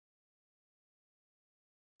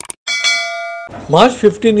March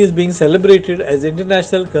 15 is being celebrated as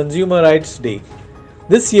International Consumer Rights Day.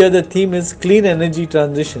 This year the theme is Clean Energy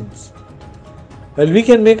Transitions. While we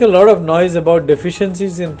can make a lot of noise about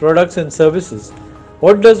deficiencies in products and services,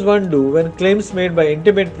 what does one do when claims made by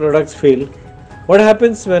intimate products fail? What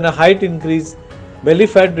happens when a height increase, belly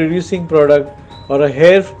fat reducing product or a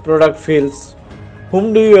hair product fails?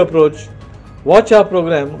 Whom do you approach? Watch our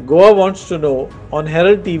program Goa Wants to Know on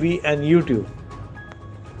Herald TV and YouTube.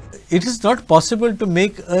 It is not possible to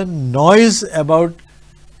make a noise about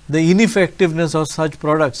the ineffectiveness of such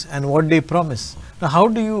products and what they promise. Now, how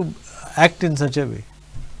do you act in such a way,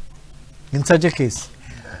 in such a case?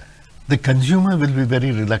 The consumer will be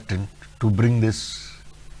very reluctant to bring this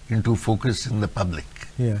into focus in the public.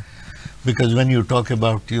 Yeah. Because when you talk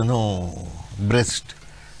about, breast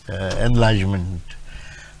enlargement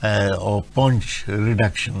or paunch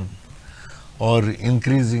reduction or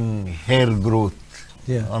increasing hair growth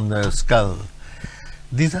on the skull,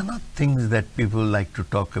 these are not things that people like to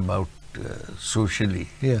talk about socially.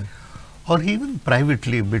 Yeah. Or even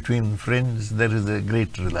privately between friends, there is a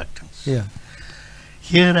great reluctance. Yeah.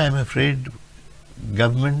 Here I am afraid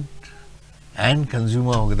government and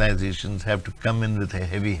consumer organizations have to come in with a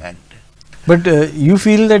heavy hand. But you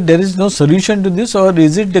feel that there is no solution to this, or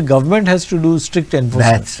is it the government has to do strict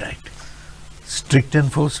enforcement? That's right. Strict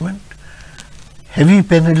enforcement, heavy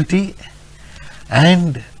penalty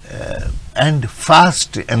and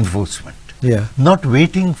fast enforcement. Yeah. Not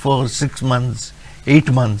waiting for 6 months,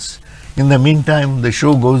 8 months. In the meantime, the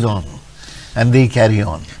show goes on and they carry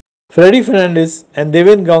on. Freddy Fernandez and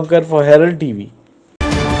Devin Gaonkar for Herald TV.